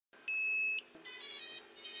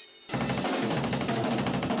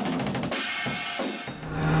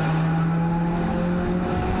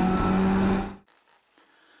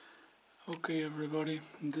Okay everybody,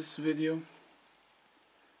 this video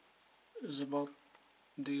is about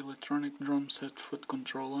the electronic drum set foot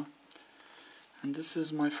controller, and this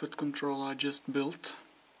is my foot controller I just built,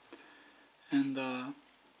 and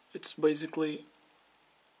it's basically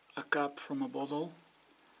a cap from a bottle,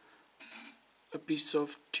 a piece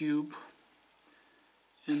of tube,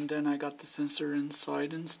 and then I got the sensor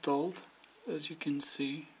inside installed, as you can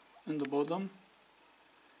see in the bottom,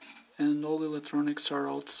 and all the electronics are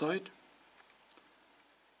outside.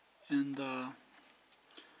 And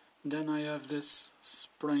then I have this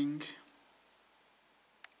spring,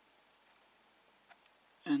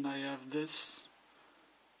 and I have this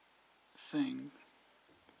thing,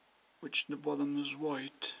 which the bottom is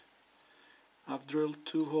white. I've drilled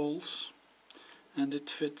 2 holes and it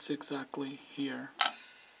fits exactly here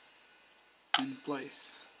in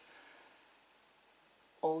place.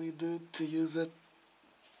 All you do to use it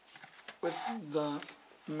with the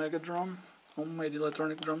Mega Drum homemade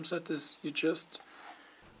electronic drum set is you just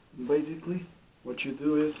basically what you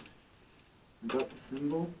do is you got the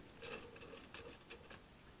cymbal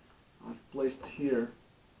I've placed here.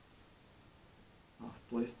 I've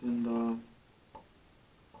placed in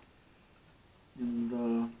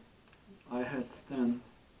the HiHat stand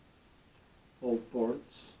all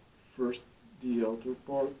parts. First the outer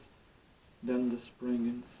part, then the spring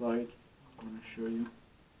inside. I'm gonna show you.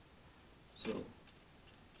 So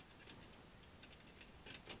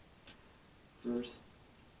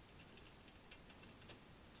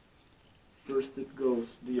First it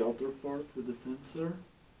goes the outer part with the sensor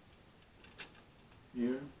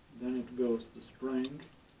here, then it goes the spring,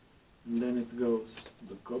 and then it goes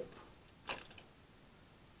the cup,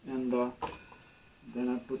 and then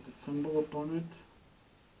I put the cymbal upon it.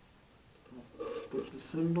 Put the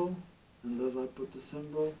cymbal, and as I put the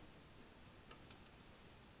cymbal,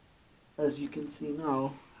 as you can see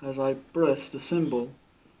now, as I press the cymbal,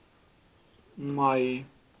 my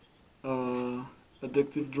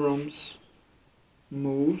addictive drums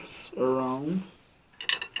moves around,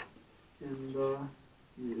 and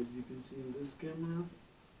here, as you can see in this camera,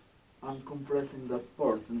 I'm compressing that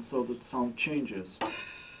part, and so the sound changes.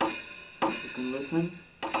 You can listen.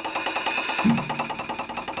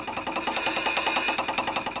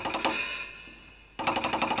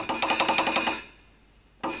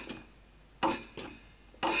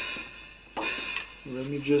 Let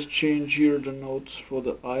me just change here the notes for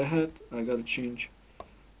the hi-hat. I gotta change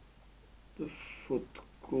the foot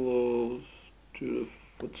close to the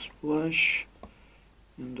foot splash,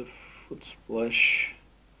 and the foot splash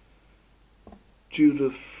to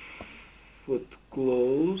the foot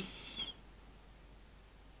close.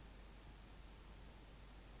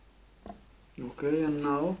 Okay, and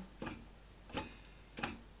now,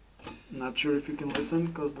 not sure if you can listen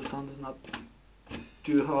because the sound is not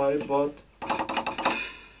too high, but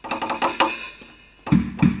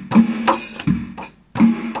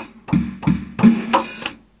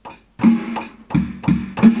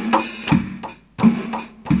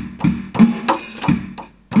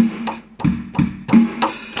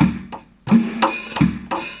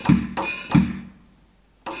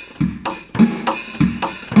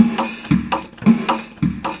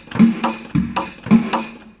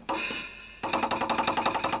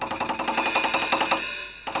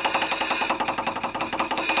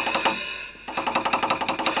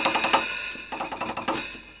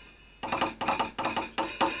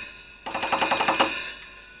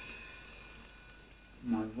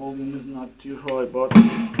my volume is not too high, but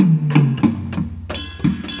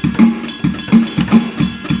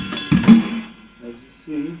as you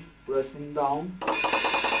see, pressing down,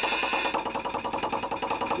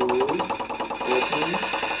 close,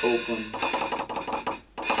 open.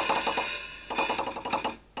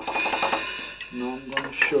 Now I'm going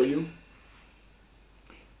to show you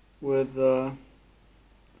with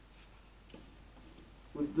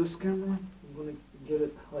this camera. I'm going to get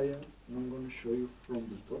it higher, and I'm going to show you from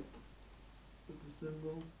the top with the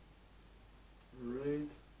cymbal.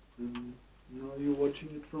 Right, and now you're watching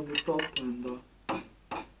it from the top, and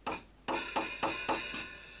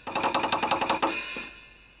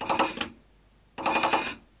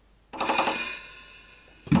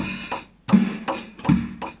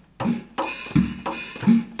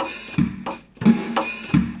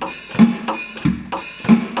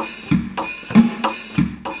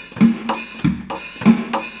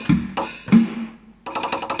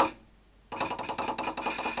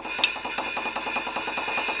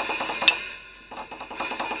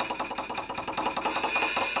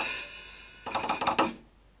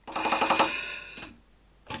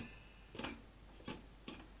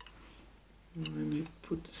let me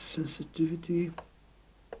put the sensitivity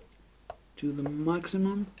to the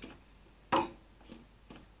maximum.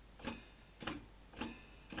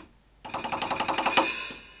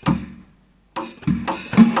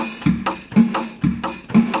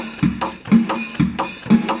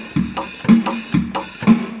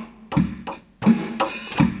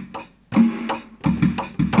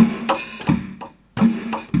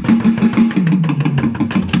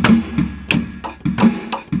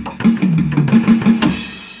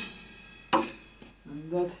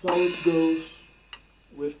 That's how it goes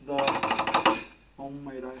with the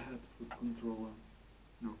homemade HiHat foot controller.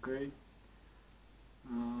 Ok?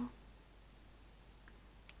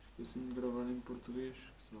 Esqueci-me de gravar em português,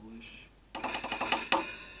 que se lixe.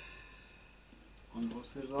 Quando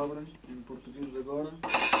vocês abrem, em português agora,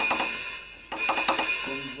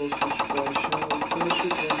 quando vocês fecham, quando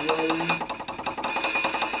abrem,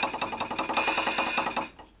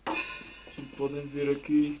 podem ver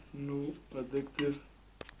aqui no Addictive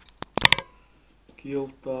que ele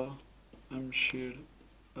está a mexer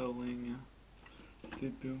a linha,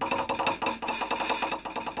 tipo